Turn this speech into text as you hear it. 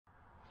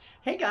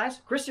Hey guys,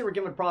 Chris here with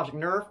Gimlet Project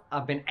Nerf.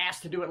 I've been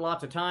asked to do it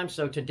lots of times,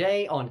 so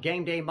today on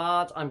Game Day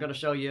Mods, I'm going to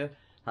show you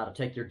how to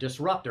take your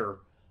Disruptor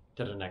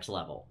to the next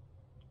level.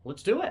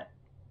 Let's do it!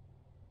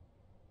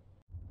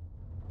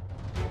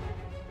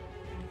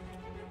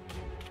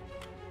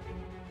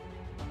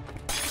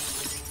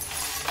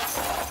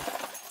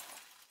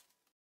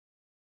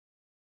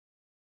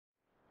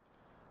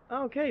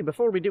 Okay,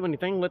 before we do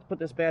anything, let's put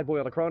this bad boy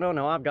on the chrono.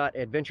 Now, I've got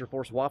Adventure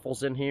Force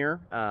waffles in here.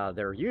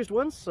 They're used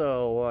ones,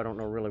 so I don't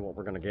know really what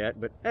we're going to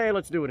get, but hey,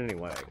 let's do it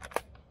anyway.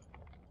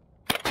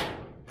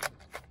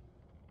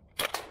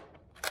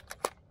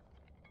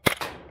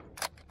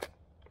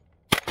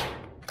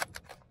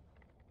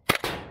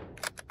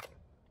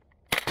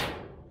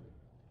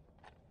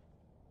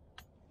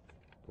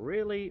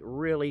 Really,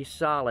 really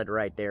solid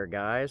right there,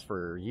 guys,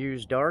 for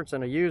used darts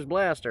and a used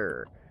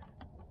blaster.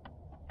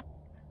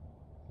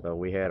 So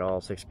we had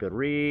all 6 good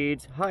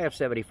reads, high of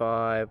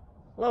 75,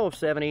 low of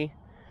 70,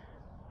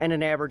 and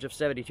an average of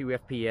 72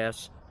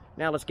 FPS.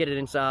 Now let's get it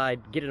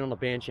inside, get it on the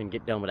bench, and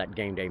get done with that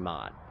game day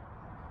mod.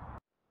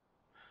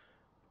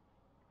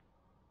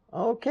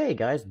 Okay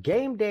guys,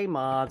 game day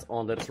mods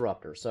on the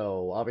Disruptor.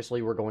 So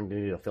obviously we're going to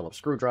need a Phillips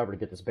screwdriver to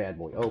get this bad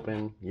boy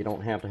open. You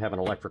don't have to have an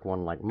electric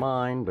one like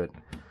mine, but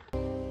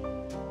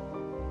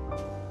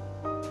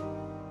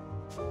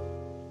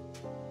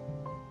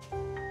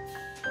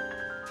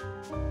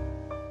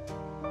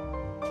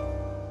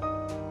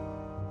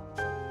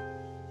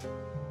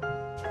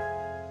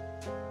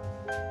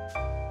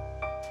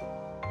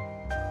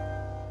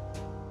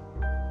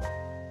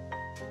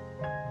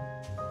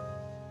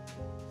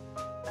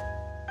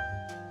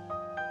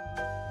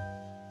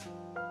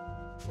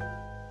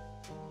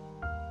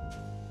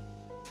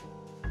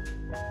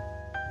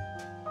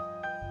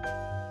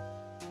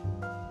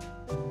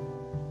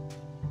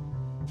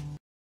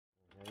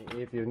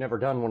if you've never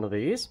done one of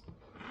these,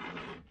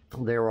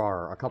 there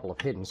are a couple of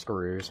hidden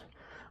screws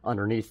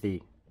underneath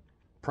the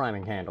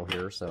priming handle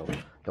here, so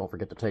don't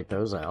forget to take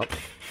those out.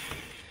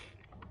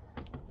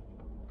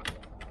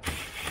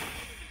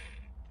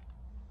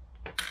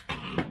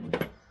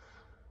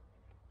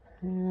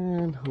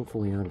 And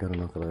hopefully I've got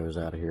enough of those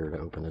out of here to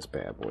open this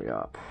bad boy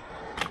up.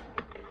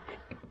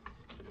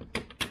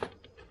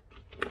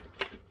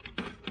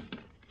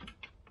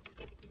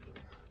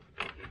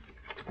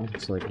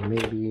 Looks like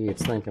maybe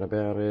it's thinking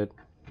about it.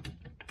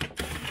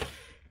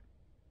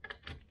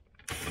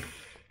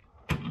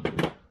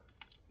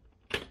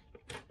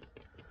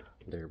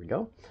 There we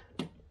go.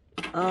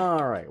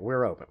 Alright,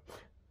 we're open.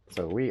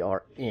 So we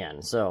are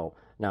in. So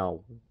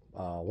now,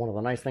 one of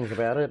the nice things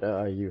about it,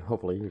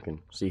 hopefully you can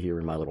see here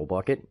in my little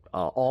bucket,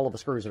 all of the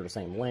screws are the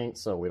same length,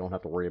 so we don't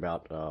have to worry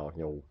about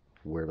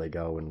where they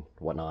go and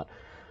whatnot.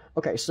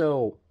 Okay,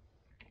 so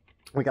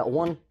we got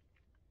one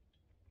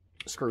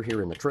screw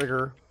here in the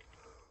trigger.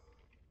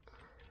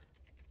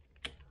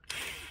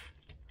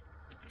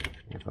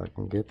 If I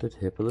can get the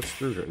tip of the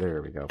screwdriver,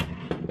 there we go.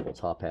 Little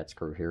top hat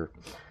screw here.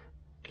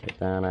 Take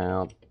that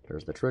out.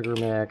 There's the trigger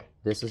neck.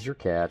 This is your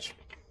catch.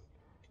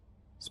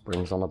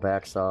 Springs on the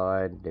back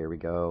side. There we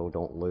go.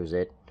 Don't lose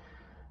it.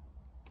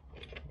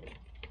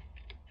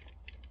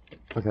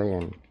 Okay,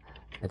 and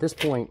at this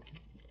point,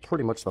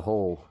 pretty much the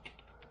whole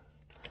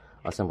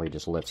assembly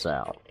just lifts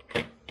out.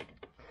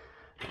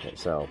 Okay,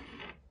 so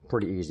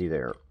pretty easy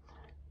there.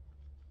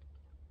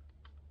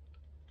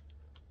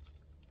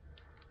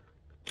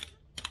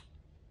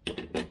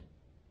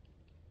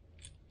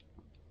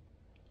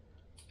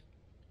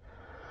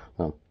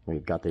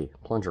 We've got the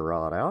plunger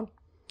rod out.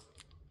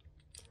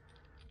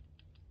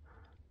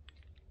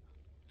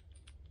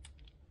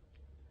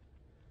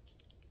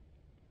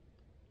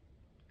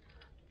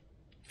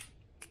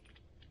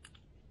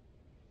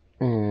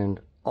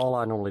 And all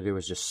I normally do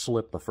is just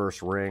slip the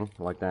first ring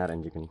like that,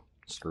 and you can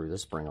screw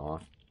this spring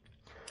off.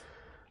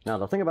 Now,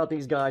 the thing about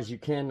these guys, you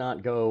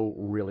cannot go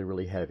really,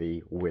 really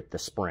heavy with the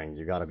spring.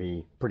 You got to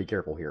be pretty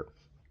careful here,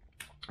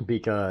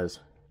 because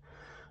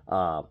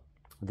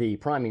the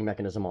priming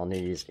mechanism on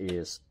these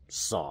is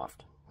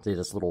soft. See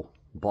this little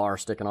bar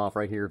sticking off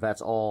right here?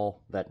 That's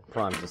all that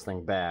primes this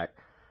thing back.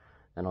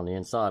 And on the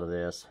inside of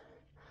this,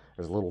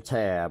 there's a little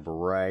tab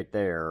right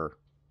there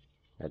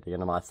at the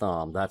end of my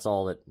thumb. That's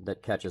all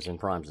that catches and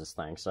primes this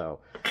thing.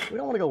 So we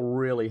don't want to go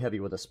really heavy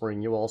with the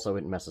spring.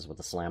 It messes with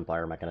the slam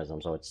fire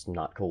mechanism, so it's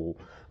not cool.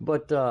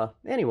 But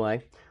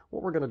anyway,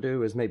 what we're going to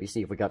do is maybe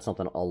see if we got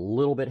something a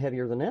little bit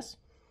heavier than this.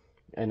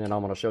 And then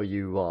I'm going to show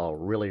you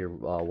really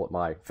what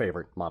my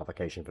favorite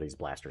modification for these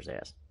blasters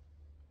is.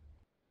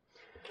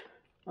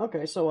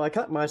 Okay, so I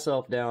cut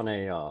myself down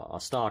a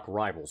stock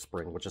rival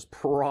spring, which is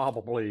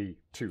probably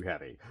too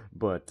heavy.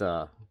 But,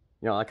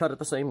 I cut it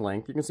the same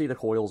length. You can see the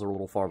coils are a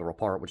little farther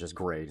apart, which is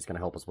great. It's going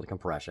to help us with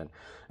compression.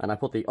 And I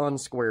put the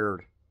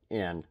unsquared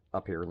end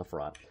up here in the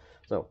front.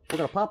 So we're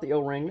going to pop the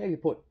O-ring, maybe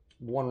put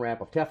one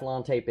wrap of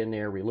Teflon tape in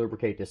there, we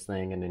lubricate this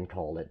thing, and then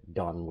call it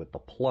done with the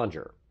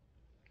plunger.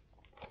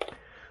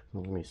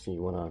 Let me see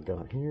what I've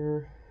got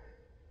here.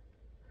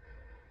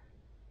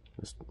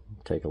 Just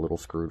take a little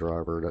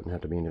screwdriver, doesn't have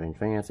to be anything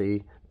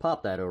fancy.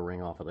 Pop that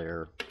O-ring off of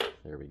there.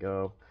 There we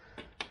go.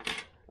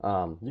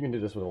 You can do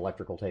this with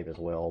electrical tape as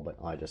well, but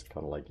I just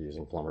kind of like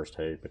using plumber's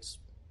tape. It's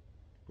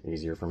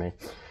easier for me.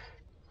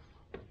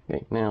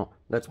 Okay, now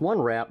that's one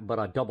wrap, but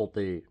I doubled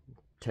the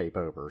tape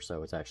over,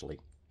 so it's actually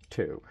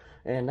two.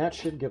 And that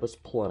should give us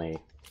plenty.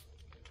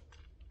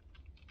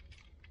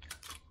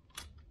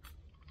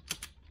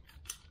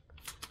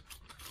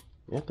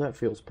 Yep, that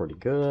feels pretty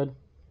good.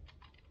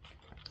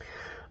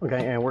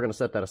 Okay, and we're going to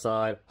set that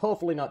aside.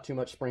 Hopefully not too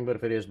much spring, but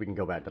if it is, we can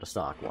go back to the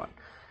stock one.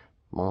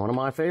 One of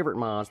my favorite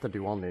mods to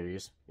do on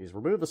these is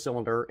remove the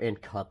cylinder and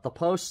cut the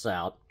posts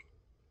out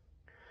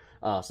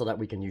so that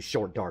we can use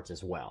short darts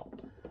as well.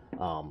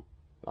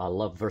 I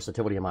love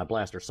versatility in my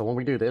blaster. So when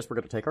we do this, we're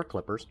going to take our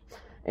clippers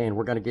and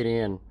we're going to get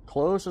in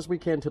close as we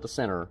can to the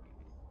center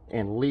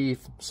and leave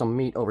some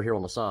meat over here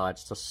on the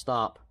sides to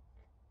stop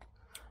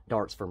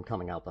darts from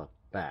coming out the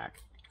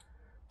back.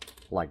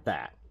 Like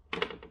that.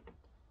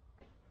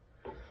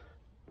 All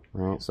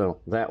right,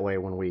 so that way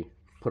when we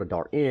put a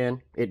dart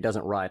in, it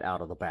doesn't ride out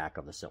of the back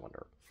of the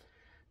cylinder.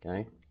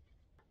 Okay?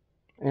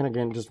 And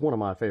again, just one of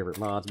my favorite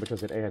mods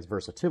because it adds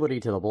versatility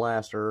to the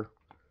blaster.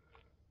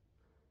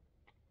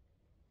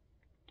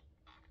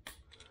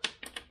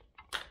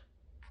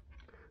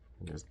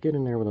 And just get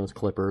in there with those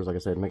clippers. Like I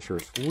said, make sure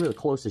it's really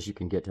close as you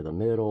can get to the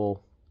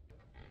middle.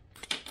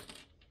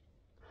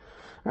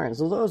 All right,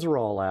 so those are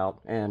all out,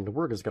 and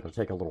we're just going to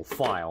take a little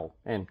file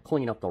and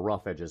clean up the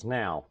rough edges.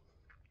 Now,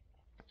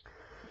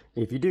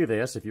 if you do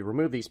this, if you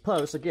remove these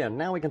posts, again,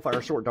 now we can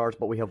fire short darts,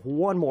 but we have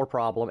one more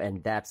problem,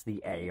 and that's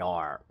the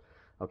AR.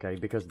 Okay,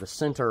 because the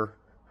center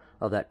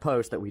of that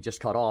post that we just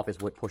cut off is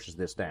what pushes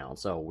this down.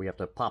 So we have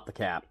to pop the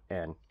cap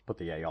and put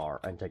the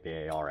AR, and take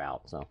the AR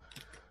out. So,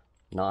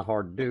 not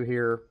hard to do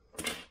here.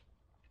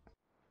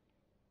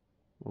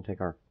 We'll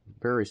take our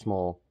very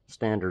small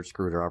standard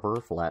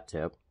screwdriver, flat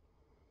tip.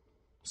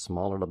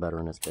 Smaller the better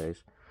in this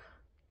case.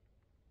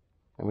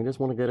 And we just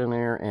want to get in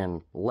there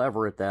and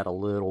lever at that a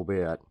little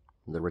bit.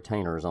 The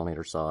retainers on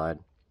either side.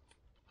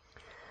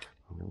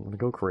 I don't want to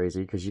go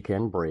crazy because you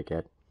can break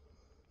it.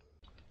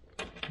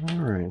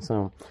 Alright,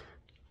 so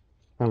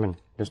I'm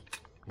just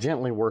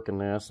gently working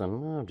this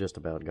and I've just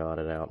about got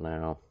it out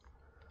now.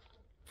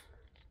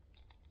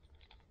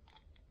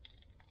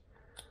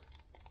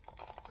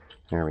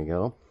 There we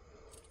go.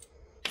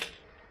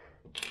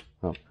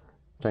 Oh,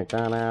 take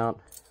that out.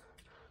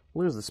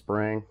 Lose the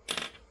spring.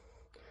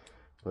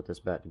 Put this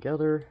back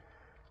together.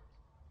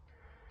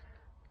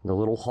 The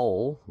little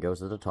hole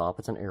goes at the top.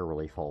 It's an air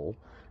relief hole,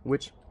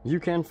 which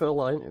you can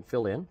fill in with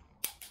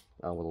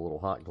a little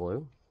hot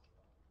glue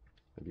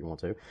if you want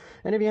to.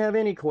 And if you have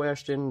any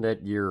question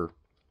that your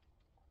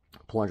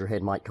plunger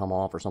head might come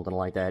off or something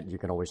like that, you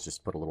can always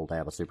just put a little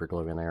dab of super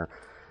glue in there.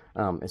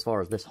 As far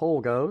as this hole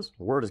goes,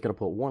 we're just going to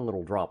put one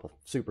little drop of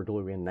super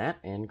glue in that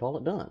and call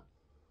it done.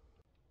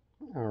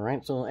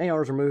 Alright, so the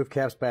AR's removed,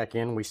 caps back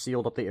in, we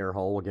sealed up the air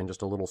hole, again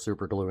just a little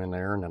super glue in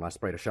there, and then I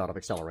sprayed a shot of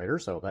accelerator,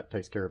 so that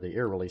takes care of the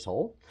air release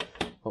hole.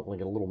 Hopefully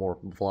get a little more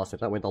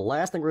velocity that way. The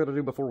last thing we're going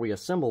to do before we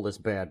assemble this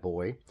bad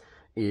boy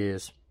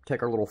is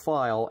take our little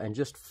file and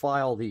just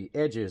file the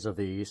edges of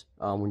these.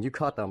 When you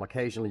cut them,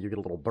 occasionally you get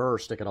a little burr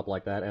sticking up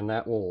like that, and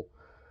that will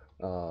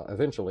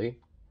eventually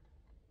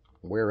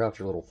wear out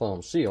your little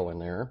foam seal in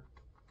there.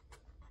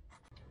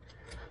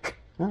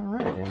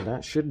 Alright, and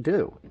that should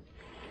do.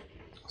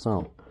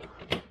 So,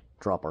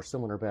 drop our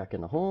cylinder back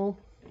in the hole.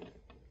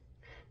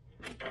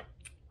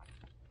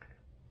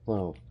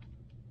 So,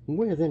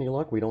 with any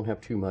luck, we don't have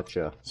too much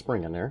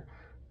spring in there.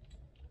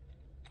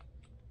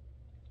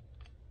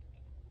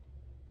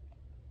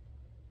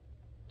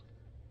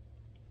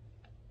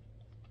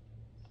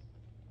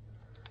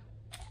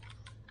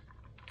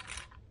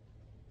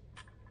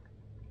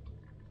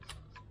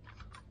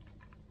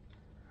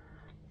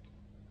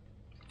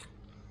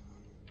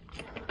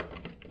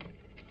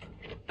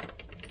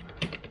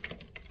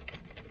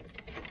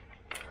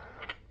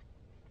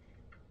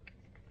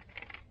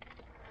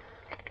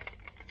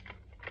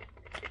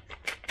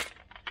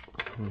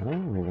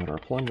 We got our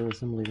plunger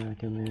assembly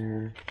back in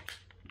there.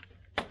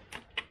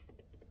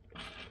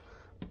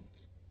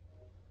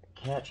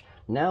 Catch.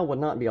 Now would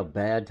not be a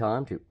bad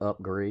time to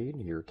upgrade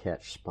your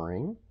catch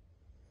spring.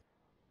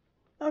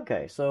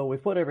 Okay, so we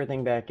put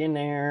everything back in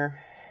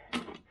there.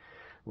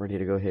 Ready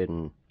to go ahead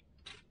and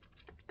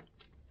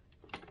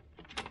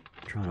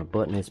try to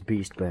button this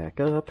beast back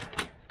up.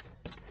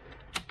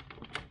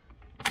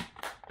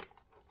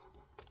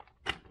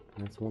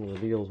 That's one of the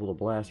deals with a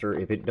blaster.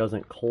 If it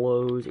doesn't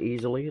close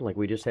easily, like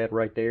we just had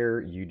right there,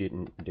 you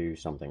didn't do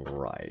something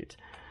right.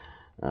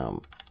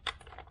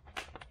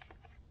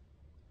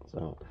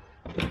 So,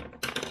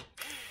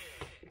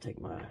 take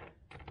my...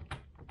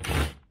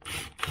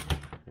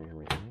 There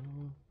we go.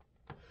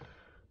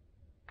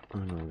 I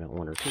know I've got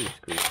one or two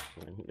screws.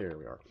 There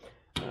we are.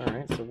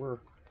 Alright, so we're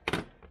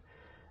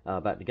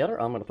back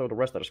together. I'm going to throw the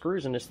rest of the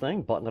screws in this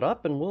thing, button it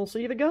up, and we'll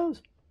see if it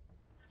goes.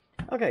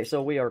 Okay,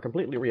 so we are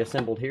completely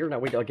reassembled here.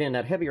 Now, again,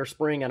 that heavier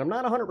spring, and I'm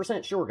not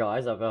 100% sure,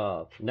 guys.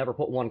 I've never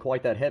put one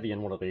quite that heavy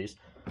in one of these.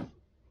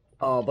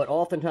 But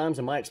oftentimes,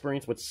 in my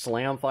experience with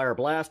slam fire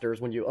blasters,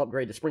 when you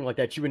upgrade the spring like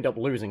that, you end up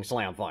losing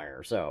slam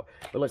fire. So,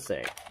 but let's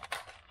see.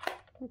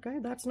 Okay,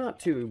 that's not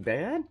too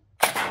bad.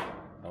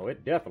 Oh,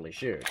 it definitely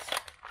shoots.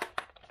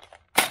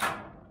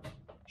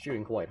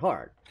 Shooting quite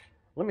hard.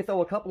 Let me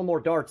throw a couple of more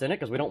darts in it,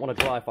 because we don't want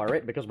to dry fire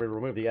it, because we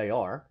removed the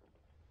AR.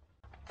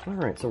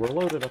 Alright, so we're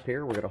loaded up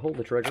here. We're going to hold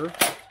the trigger.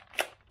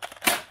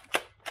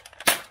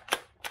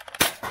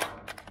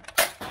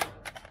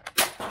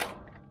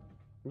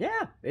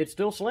 Yeah, it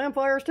still slam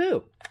fires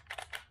too.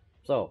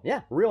 So,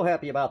 yeah, real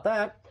happy about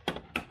that.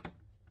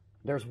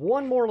 There's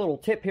one more little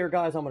tip here,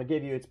 guys, I'm going to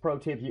give you. It's a pro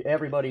tip.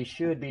 Everybody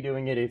should be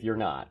doing it if you're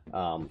not.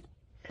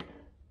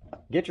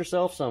 Get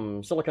yourself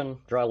some silicone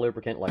dry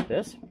lubricant like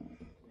this,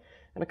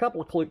 and a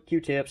couple of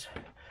Q-tips,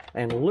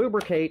 and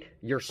lubricate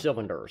your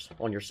cylinders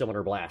on your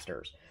cylinder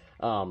blasters.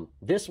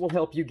 This will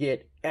help you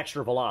get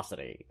extra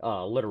velocity,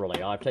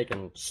 literally. I've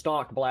taken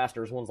stock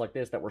blasters, ones like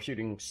this, that were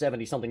shooting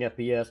 70-something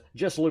FPS,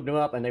 just lubed them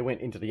up, and they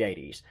went into the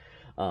 80s.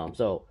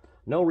 So,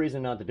 no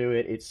reason not to do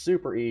it. It's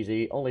super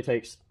easy. Only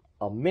takes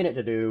a minute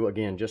to do.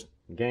 Again, just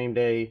game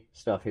day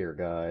stuff here,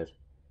 guys.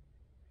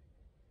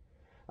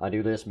 I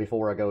do this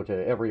before I go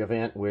to every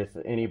event with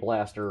any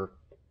blaster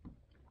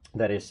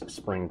that is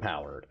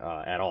spring-powered,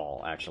 at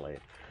all, actually.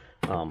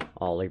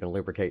 I'll even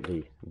lubricate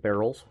the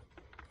barrels.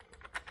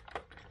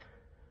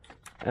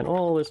 And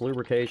all this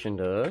lubrication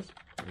does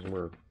is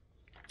we're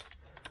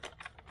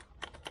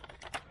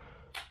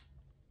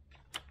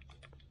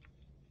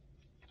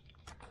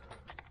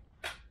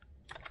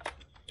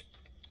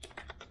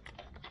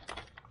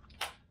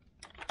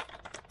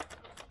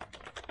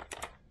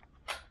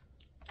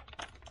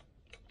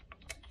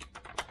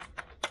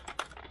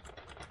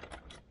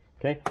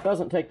okay,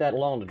 doesn't take that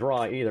long to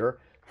dry either.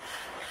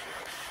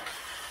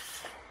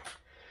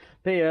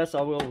 P.S.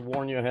 I will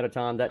warn you ahead of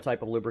time, that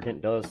type of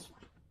lubricant does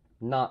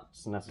not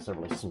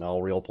necessarily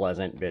smell real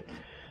pleasant, but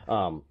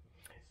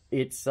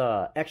it's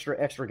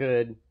extra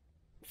good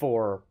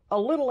for a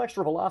little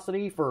extra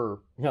velocity for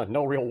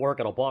no real work.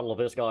 And a bottle of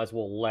this, guys,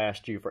 will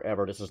last you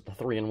forever. This is the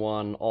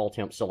 3-in-1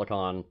 all-temp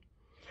silicone,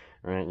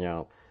 right?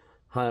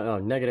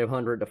 Negative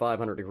 100 to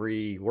 500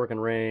 degree working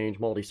range,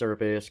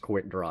 multi-surface,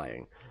 quick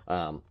drying.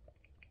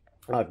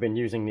 I've been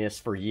using this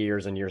for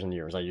years and years and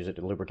years. I use it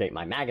to lubricate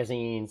my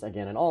magazines,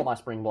 again, and all my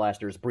spring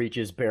blasters,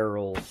 breeches,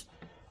 barrels,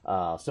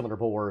 cylinder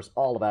bores,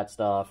 all of that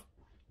stuff.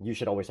 You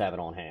should always have it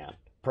on hand.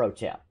 Pro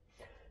tip.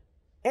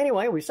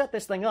 Anyway, we set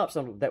this thing up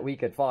so that we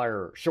could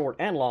fire short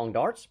and long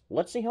darts.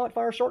 Let's see how it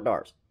fires short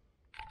darts.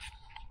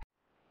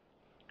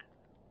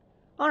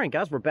 Alright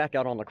guys, we're back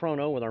out on the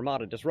chrono with our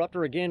modded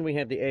Disruptor. Again, we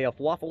have the AF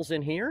waffles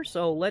in here,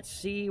 so let's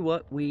see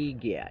what we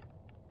get.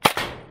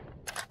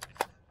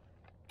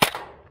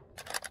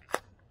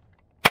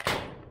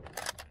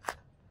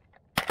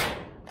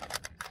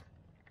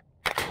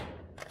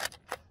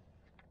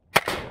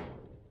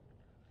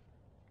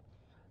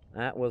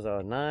 That was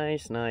a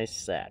nice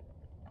set.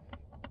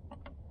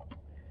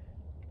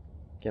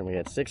 Again, we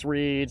had 6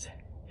 reads,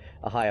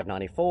 a high of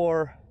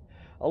 94,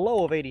 a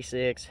low of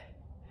 86,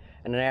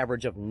 and an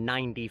average of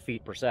 90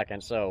 feet per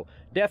second. So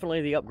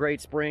definitely the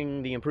upgrade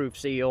spring, the improved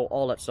seal,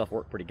 all that stuff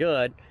worked pretty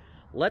good.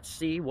 Let's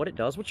see what it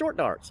does with short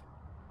darts.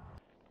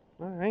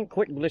 All right,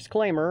 quick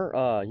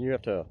disclaimer, you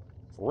have to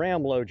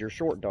ram load your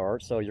short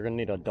darts, so you're gonna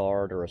need a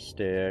dart or a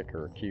stick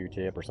or a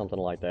Q-tip or something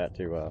like that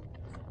to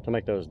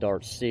make those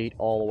darts seat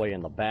all the way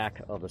in the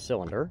back of the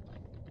cylinder.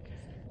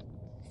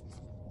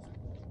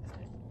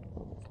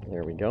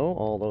 There we go,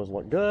 all those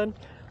look good.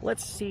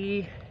 Let's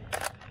see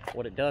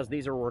what it does.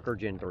 These are worker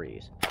Gen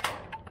 3s.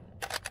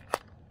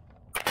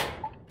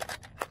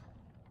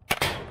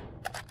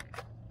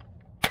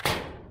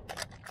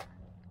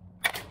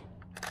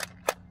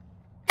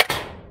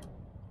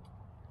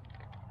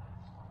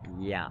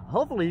 Yeah,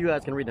 hopefully you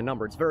guys can read the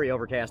number. It's very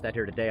overcast out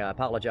here today. I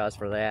apologize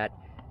for that.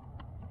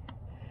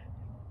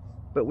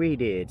 But we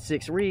did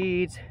 6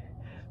 reads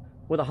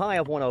with a high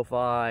of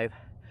 105,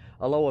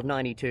 a low of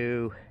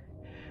 92,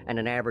 and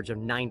an average of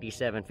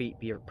 97 feet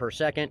per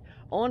second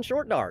on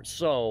short darts.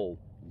 So,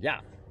 yeah,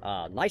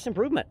 nice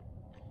improvement.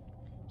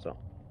 So,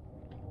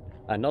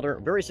 another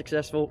very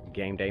successful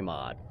game day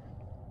mod.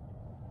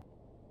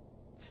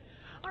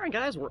 Alright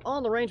guys, we're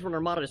on the range with our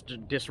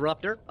modded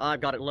Disruptor.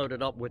 I've got it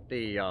loaded up with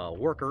the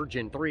worker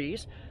Gen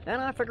 3s,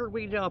 and I figured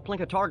we'd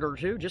plink a target or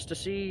two just to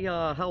see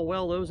how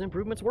well those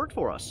improvements worked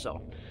for us.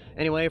 So,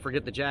 anyway,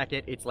 forget the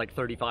jacket. It's like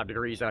 35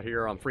 degrees out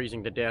here. I'm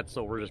freezing to death,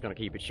 so we're just going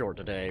to keep it short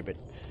today, but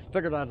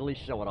figured I'd at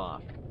least show it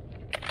off.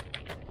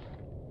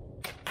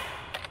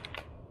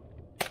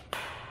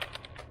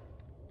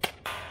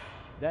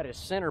 That is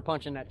center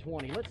punching that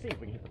 20. Let's see if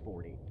we can hit the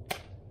 40.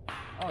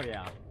 Oh,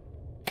 yeah.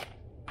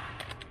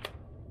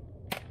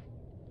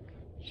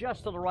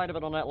 Just to the right of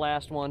it on that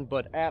last one,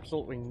 but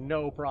absolutely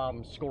no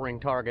problem scoring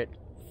target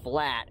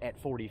flat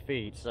at 40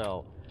 feet,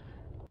 so.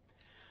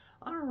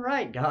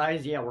 Alright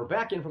guys, yeah, we're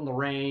back in from the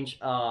range.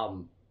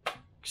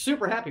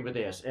 Super happy with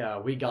this.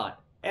 We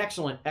got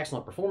excellent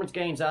performance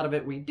gains out of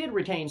it. We did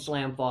retain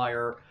slam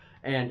fire,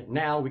 and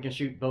now we can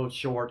shoot both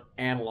short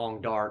and long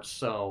darts,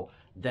 so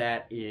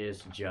that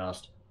is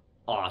just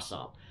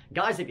awesome.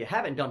 Guys, if you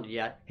haven't done it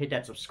yet, hit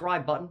that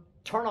subscribe button,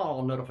 turn on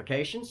all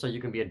notifications so you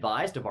can be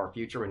advised of our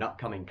future and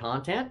upcoming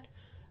content.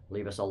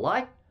 Leave us a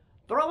like,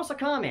 throw us a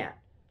comment.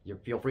 You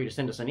feel free to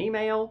send us an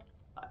email,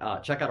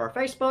 check out our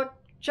Facebook,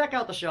 check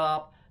out the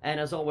shop, and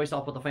as always,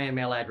 I'll put the fan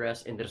mail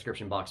address in the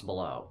description box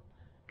below.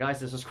 Guys,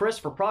 this is Chris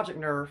for Project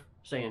Nerf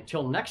saying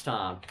until next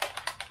time,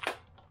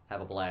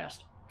 have a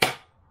blast.